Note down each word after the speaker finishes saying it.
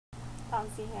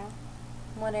Bouncyy here.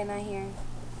 Morena here.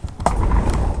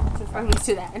 I'm used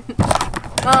to that.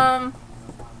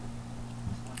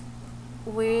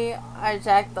 We are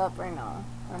jacked up right now.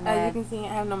 As you can see,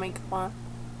 I have no makeup on.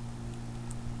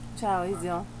 Which I always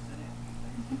do.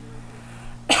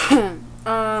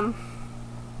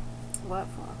 What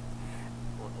for?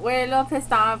 We're a little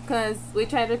pissed off because we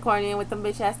tried recording it with the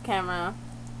bitch ass camera.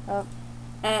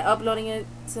 And uploading it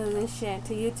to this shit,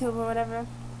 to YouTube or whatever.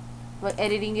 But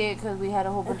editing it because we had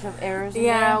a whole bunch of errors in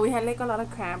yeah, there. we had like a lot of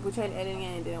crap. We tried editing it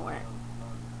and it didn't work.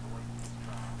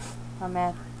 I'm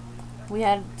mad. We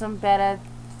had some badass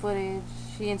footage.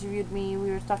 She interviewed me. We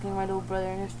were stalking my little brother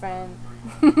and his friend.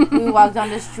 We walked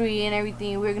down the street and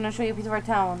everything. We were going to show you a piece of our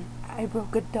town. I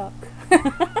broke a duck.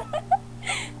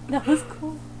 That was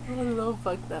cool. It was a little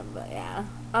fucked up, but yeah.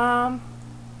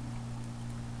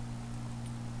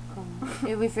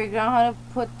 If we figure out how to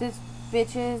put this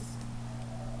bitches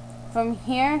from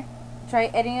here, try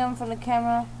editing them from the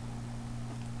camera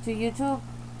to YouTube,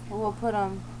 we'll put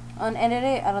them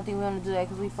unedited. I don't think we want to do that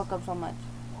because we fuck up so much.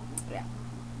 Yeah.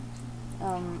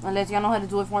 Unless y'all know how to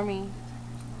do it for me.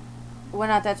 We're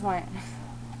not that smart.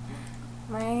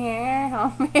 My hair,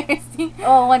 how embarrassing.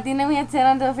 Oh, one thing that we had said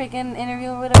on the freaking interview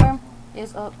or whatever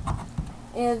is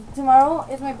tomorrow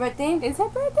is my birthday. It's her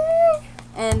birthday.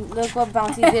 And look what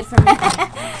Bouncyy did for me.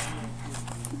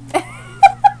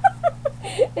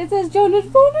 It says Jonas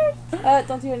Bonner.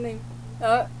 Don't say her name.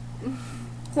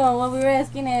 So what we were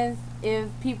asking is if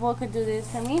people could do this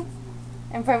for me.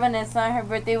 And for Vanessa, her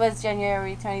birthday was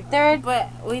January 23rd. But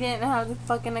we didn't have the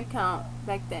fucking account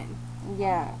back then.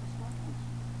 Yeah.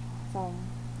 So,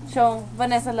 show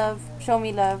Vanessa love. Show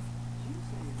me love.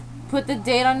 Put the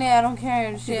date on it. I don't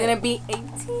care. She's gonna be 18.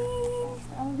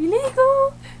 I'm be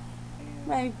legal.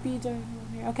 My beads are over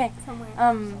here. Okay. Somewhere.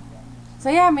 So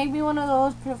yeah, maybe one of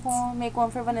those. Prettiful. Make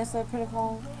one for Vanessa.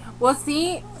 Prettiful. We'll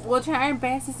see. We'll try our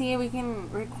best to see if we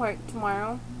can record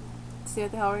tomorrow. See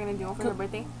what the hell we're gonna do for her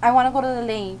birthday. I want to go to the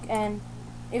lake, and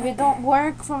if it don't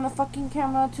work from the fucking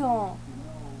camera to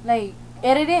like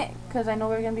edit it, because I know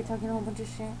we're gonna be talking a whole bunch of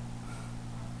shit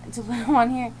to put on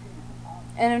here,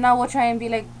 and if not, we'll try and be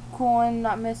like cool and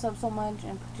not mess up so much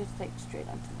and put just like straight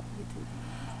onto YouTube.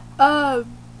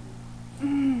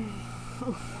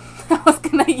 I was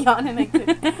gonna yawn and I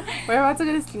couldn't. We're about to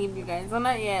go to sleep, you guys. Well,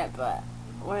 not yet, but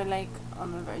we're like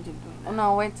on the verge of doing that.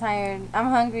 No, we're tired. I'm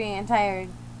hungry and tired.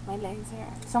 My legs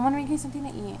hurt. Someone make me something to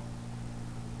eat.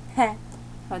 Hot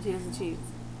Cheetos and cheese.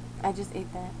 I just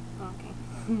ate that. Okay.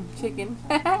 Chicken.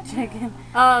 Chicken.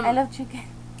 I love chicken.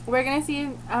 We're gonna see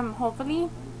if, hopefully,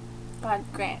 God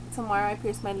grant, tomorrow I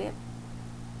pierce my lip.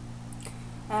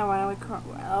 And I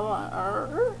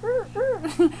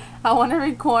want to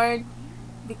record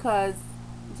because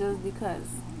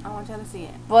I want y'all to see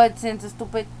it. But since the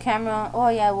stupid camera, oh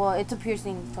yeah, well it's a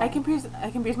piercing. So. I can pierce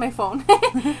my phone.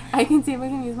 I can see if I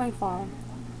can use my phone.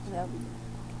 Yep.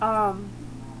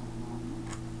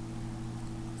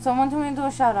 Someone told me to do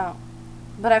a shout out,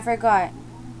 but I forgot.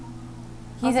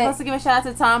 He's supposed to give a shout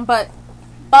out to Tom, but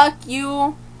fuck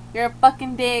you. You're a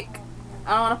fucking dick.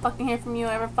 I don't want to fucking hear from you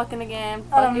ever fucking again.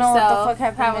 Fuck I don't know yourself. what the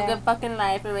fuck happened. Have there. a good fucking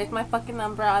life. Erase my fucking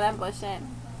number. All that bullshit.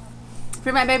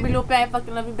 Free my baby Lupe. I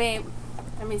fucking love you, babe.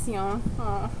 I miss you.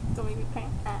 Oh, don't make me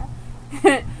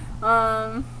cry.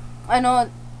 I know.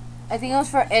 I think it was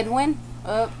for Edwin.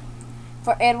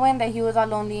 For Edwin, that he was all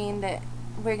lonely and that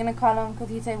we're gonna call him because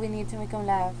he said we need to make him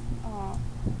laugh.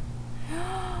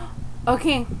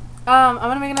 Okay. I'm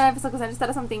gonna make another episode because I just thought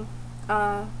of something.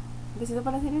 Besito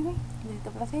para los haters.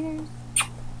 Besito para los haters.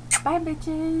 Bye, bitches.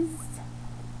 You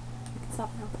can stop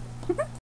now.